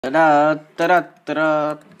Ta-da, ta-da,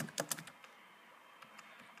 ta-da.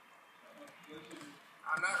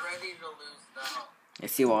 I'm not ready to lose though.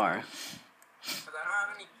 Yes, you are. Because I don't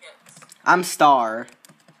have any kits. I'm Star.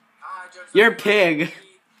 You're Pig.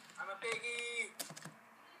 I'm a piggy.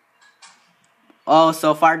 Oh,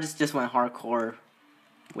 so far just went hardcore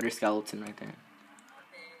with your skeleton right there.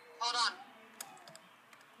 Hold on.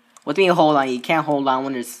 What do you mean hold on? You can't hold on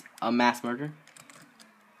when there's a mass murder.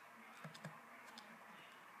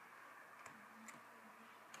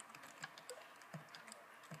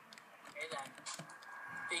 Okay then.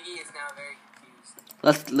 Piggy is now very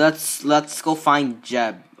confused. Let's go find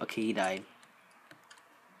Jeb. Okay, he died.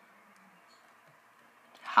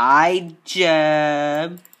 Hi,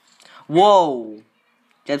 Jeb. Whoa.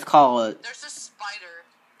 Jeb's called. There's a spider.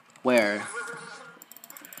 Where?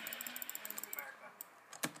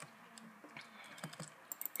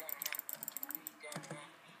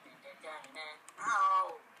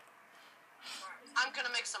 I'm gonna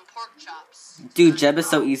make some pork chops. Dude, Jeb is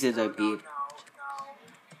so easy to beat. No, we're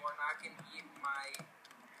not gonna eat my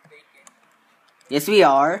bacon. Yes, we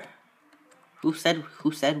are. Who said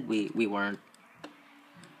we weren't?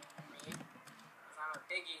 Me? 'Cause I'm a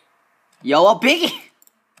piggy. Yo, a piggy!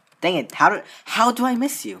 Dang it! How do I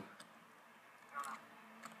miss you?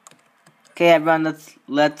 Okay, everyone,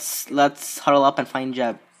 let's huddle up and find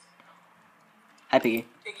Jeb. Hi, Piggy.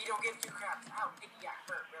 Piggy, don't give 2 craps. Ow, Piggy got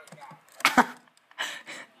hurt really bad.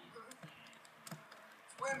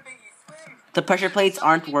 Swim, Piggy, swim. The pressure plates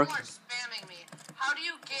aren't working. People are spamming me. How do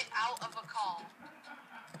you get out of a call?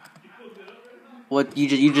 What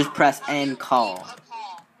you just press end call. Leave a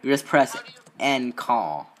call? You just press end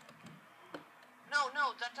call.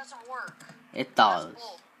 No, that doesn't work. It does. That's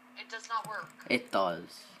bull. It does not work. It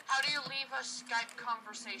does. How do you leave a Skype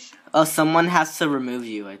conversation? Oh, someone has to remove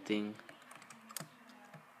you, I think.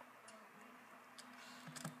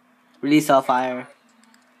 Release Hellfire.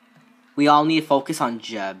 We all need to focus on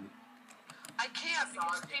Jeb. I can't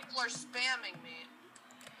because people are spamming me.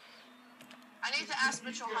 I need to ask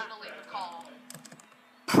Mitchell how to leave a call.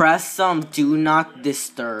 Press do not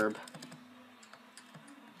disturb.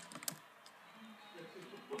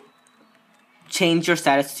 Change your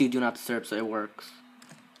status to do not disturb so it works.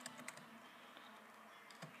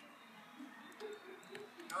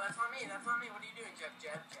 No, that's not me. That's not me. What are you doing, Jeb?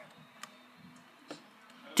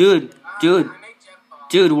 Dude, I made Jeb fall.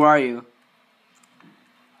 dude, where are you?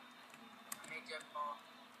 I made Jeb fall.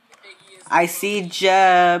 The piggy is I see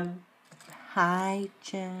Jeb. Hi,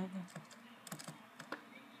 Jeb.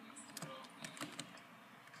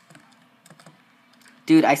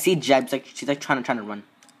 Dude, I see Jeb. She's like trying to run.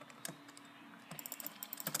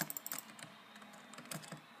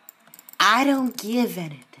 I don't give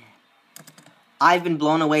anything. I've been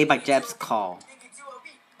blown away by Jeb's call.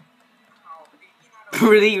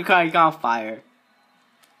 Really, you're on fire.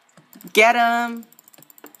 Get him.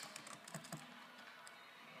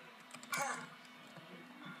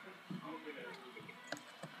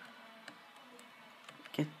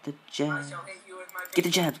 Get the Jeb. Get the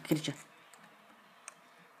Jeb. Get the Jeb.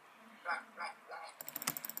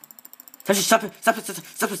 Stop it.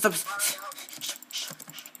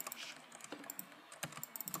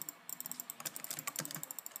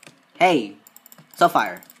 Hey,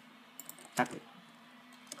 Soulfire. Stop it.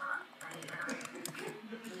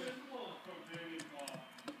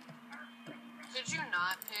 Did you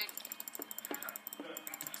not, Pig?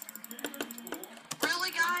 Really,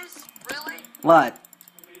 guys? Really? What?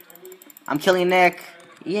 I'm killing Nick.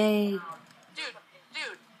 Yay. Dude.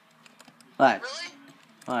 What? Really?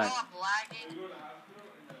 What? Oh, I'm lagging.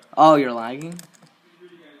 Oh, you're lagging?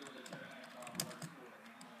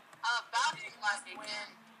 I'm about to lag again.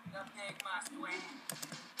 The pig must win.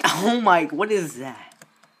 Oh my, what is that?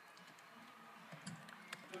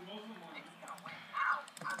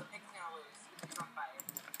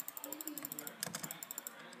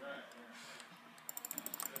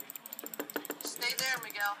 Stay there,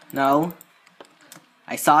 Miguel. No.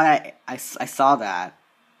 I saw that. I saw that.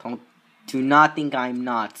 Do not think I'm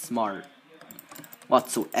not smart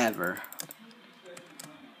whatsoever.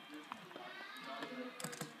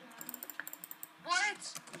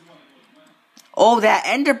 What? Oh, that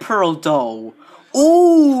ender pearl though. Ooh.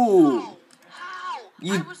 Oh, how?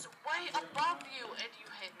 You- I was way above you and you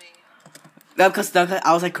hit me. Because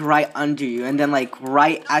I was like right under you, and then like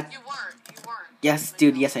right No, at. you weren't. Yes,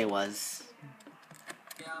 dude. Yes, I was.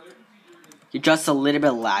 You're just a little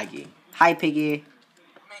bit laggy. Hi, Piggy.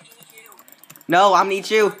 No, I'm gonna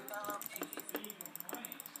eat you.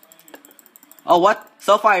 Oh, what?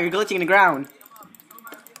 So far, you're glitching in the ground.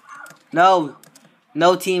 No.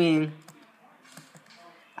 No teaming.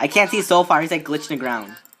 I can't see so far. He's like glitched in the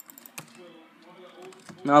ground.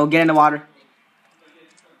 No, get in the water.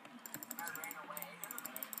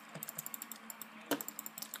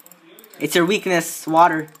 It's your weakness,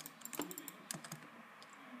 water.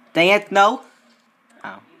 Dang it, no.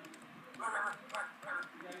 Ow.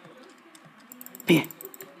 Pig.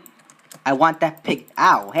 I want that pig.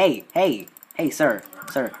 Ow, hey, hey, hey, sir,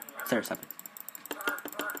 stop it.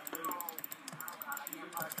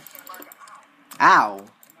 Ow.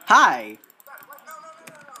 Hi.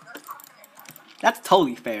 That's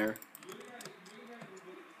totally fair.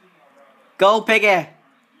 Go, piggy.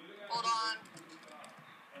 Hold on.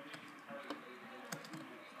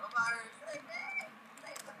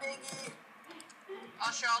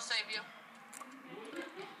 I'll save you.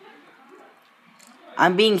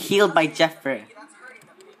 I'm being healed by Jeffrey.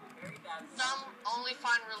 Some only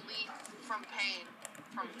find relief from pain,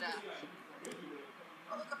 from death.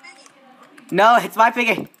 No, it's my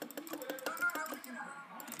piggy.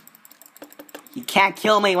 You can't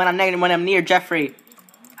kill me when I'm near Jeffrey.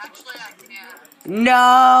 Actually, I can.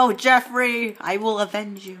 No, Jeffrey, I will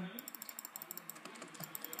avenge you.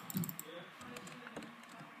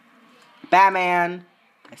 Batman,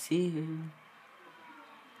 I see you.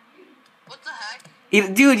 What the heck?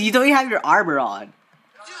 Dude, you don't even have your armor on.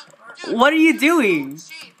 Dude, what are you doing? Don't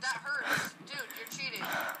cheat. That hurts. Dude, you're cheating.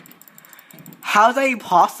 How's that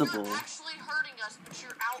possible? You're actually hurting us, but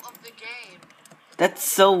you're out of the game. That's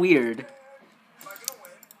so weird.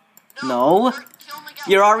 No.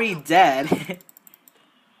 You're already dead.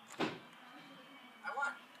 I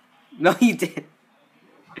won. No, you didn't.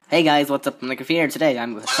 Hey guys, what's up? I'm the Computer. Today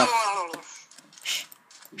I'm with Shh.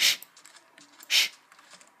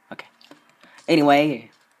 Okay. Anyway,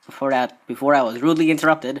 before I was rudely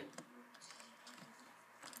interrupted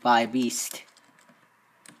by a beast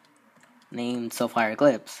named Soulfire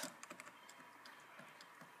Eclipse.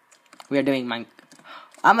 We are doing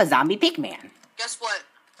I'm a zombie pigman. Guess what?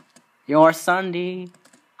 You're Sunday.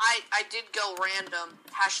 I did go random.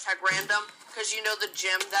 #random. Because you know the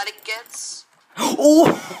gem that it gets?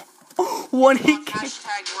 Oh! One hit.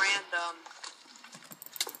 #random.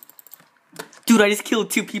 Dude, I just killed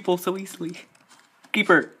 2 people so easily.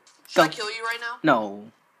 Creeper. Should I kill you right now?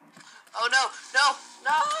 No. Oh no,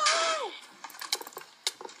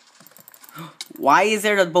 no! Why is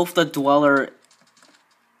there both the dweller?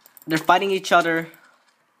 They're fighting each other.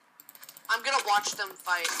 I'm gonna watch them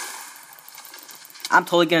fight. I'm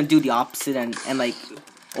totally gonna do the opposite and like,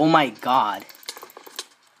 oh my god.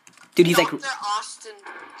 Dude, he's like... They're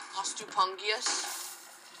Ostupungius.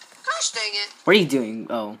 Gosh dang it. What are you doing?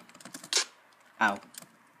 Oh. Ow.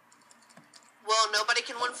 Well, nobody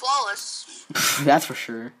can win flawless. That's for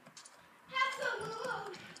sure.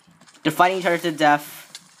 They're fighting each other to death.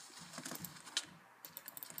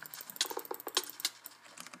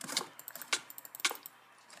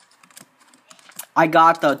 I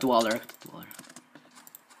got the dweller.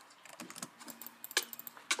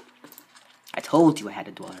 I told you I had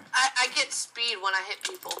a dweller. I get speed when I hit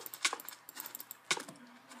people.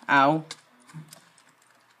 Ow.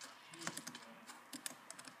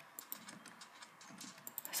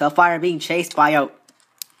 Soulfire being chased by a...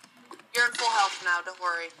 You're in full health now, don't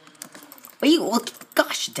worry. Wait, well,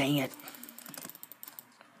 gosh dang it.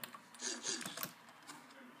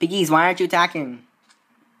 Piggies, why aren't you attacking?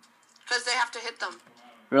 Because they have to hit them.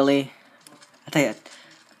 Really? I tell you,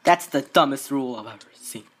 that's the dumbest rule I've ever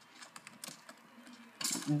seen.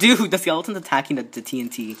 Dude, the skeleton's attacking the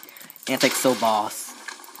TNT. And it's like so boss.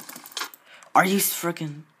 Are you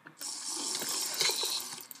freaking...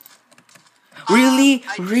 Really?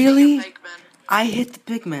 Really? I hit the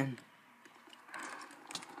pigman.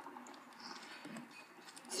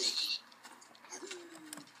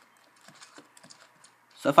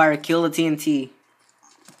 So if I kill the TNT,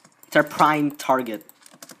 it's our prime target.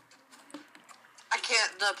 I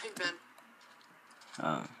can't, the pigman.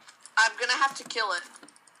 Oh. I'm gonna have to kill it.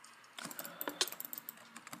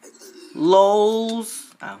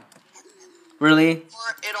 Lols. Ow. Really?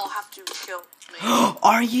 Or it'll have to kill me.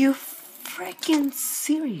 Are you freaking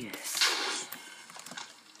serious?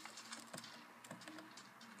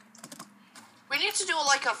 We need to do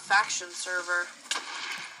like a faction server.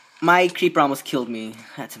 My creeper almost killed me.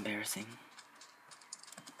 That's embarrassing.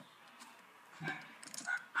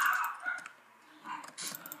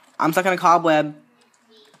 I'm stuck on a cobweb.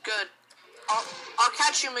 Good. I'll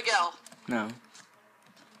catch you, Miguel. No.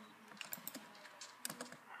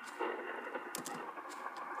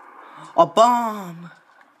 A bomb!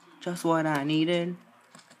 Just what I needed.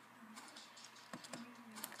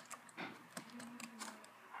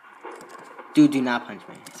 Dude, do not punch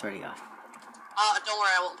me. I swear to God. Don't worry,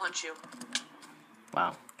 I won't punch you.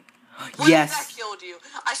 Wow. What Yes! That killed you.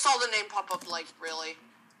 I saw the name pop up, like, really.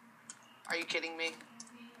 Are you kidding me?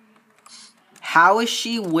 How is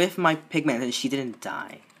she with my pigment and she didn't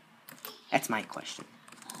die? That's my question.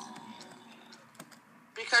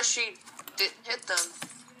 Because she didn't hit them.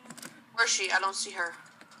 Where's she? I don't see her.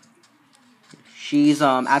 She's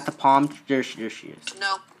at the palm. There she is.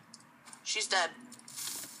 No. She's dead.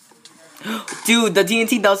 Dude, the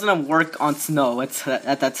TNT doesn't work on snow.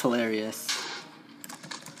 That's hilarious.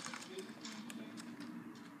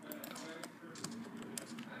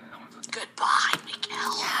 Goodbye, Miguel.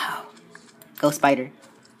 Ow. Go, spider.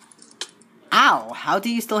 Ow! How do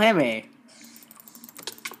you still hit me?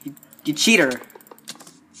 You cheater.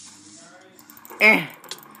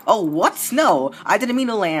 Oh, what snow? I didn't mean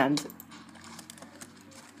to land.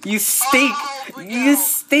 You stink. Oh, you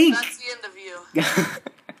stink. That's the end of you.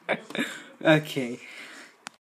 Okay.